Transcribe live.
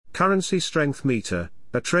Currency Strength Meter,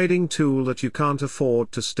 a trading tool that you can't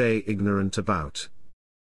afford to stay ignorant about.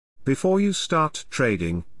 Before you start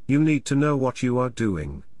trading, you need to know what you are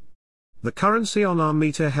doing. The currency on our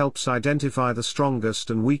meter helps identify the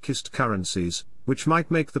strongest and weakest currencies, which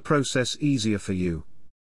might make the process easier for you.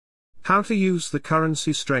 How to use the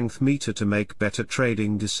Currency Strength Meter to make better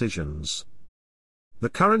trading decisions. The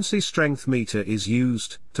Currency Strength Meter is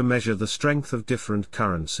used to measure the strength of different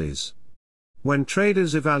currencies. When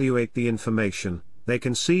traders evaluate the information, they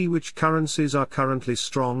can see which currencies are currently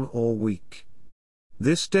strong or weak.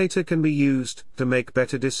 This data can be used to make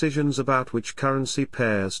better decisions about which currency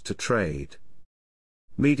pairs to trade.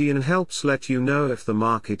 Median helps let you know if the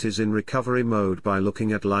market is in recovery mode by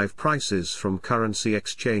looking at live prices from currency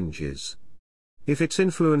exchanges. If it's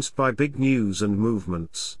influenced by big news and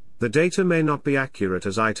movements, the data may not be accurate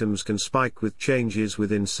as items can spike with changes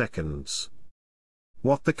within seconds.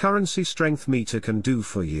 What the Currency Strength Meter can do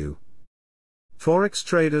for you. Forex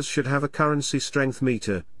traders should have a Currency Strength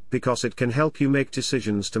Meter, because it can help you make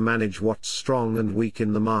decisions to manage what's strong and weak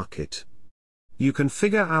in the market. You can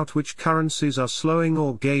figure out which currencies are slowing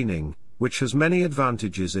or gaining, which has many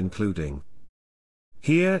advantages including.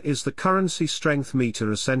 Here is the Currency Strength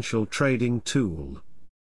Meter essential trading tool.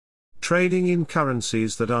 Trading in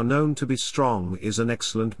currencies that are known to be strong is an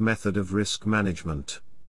excellent method of risk management.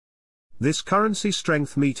 This Currency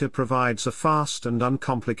Strength Meter provides a fast and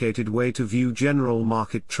uncomplicated way to view general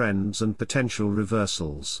market trends and potential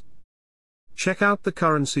reversals. Check out the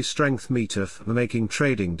Currency Strength Meter for making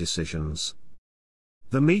trading decisions.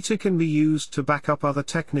 The meter can be used to back up other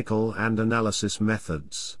technical and analysis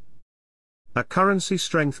methods. A Currency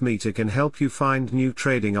Strength Meter can help you find new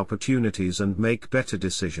trading opportunities and make better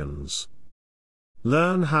decisions.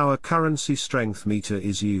 Learn how a Currency Strength Meter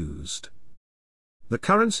is used. The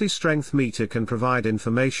Currency Strength Meter can provide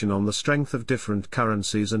information on the strength of different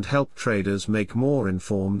currencies and help traders make more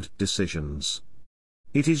informed decisions.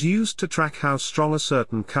 It is used to track how strong a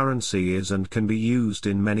certain currency is and can be used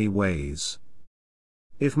in many ways.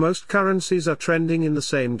 If most currencies are trending in the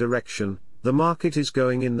same direction, the market is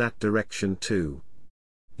going in that direction too.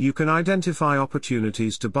 You can identify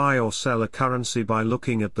opportunities to buy or sell a currency by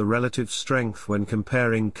looking at the relative strength when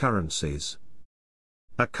comparing currencies.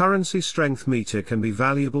 A Currency Strength Meter can be a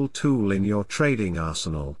valuable tool in your trading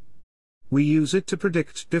arsenal. We use it to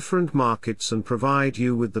predict different markets and provide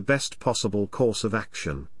you with the best possible course of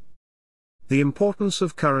action. The importance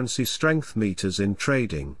of Currency Strength Meters in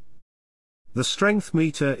trading. The Strength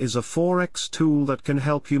Meter is a Forex tool that can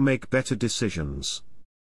help you make better decisions.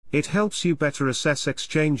 It helps you better assess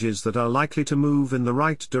exchanges that are likely to move in the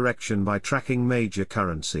right direction by tracking major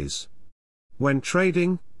currencies. When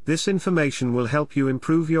trading, this information will help you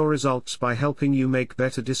improve your results by helping you make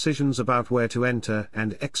better decisions about where to enter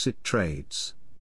and exit trades.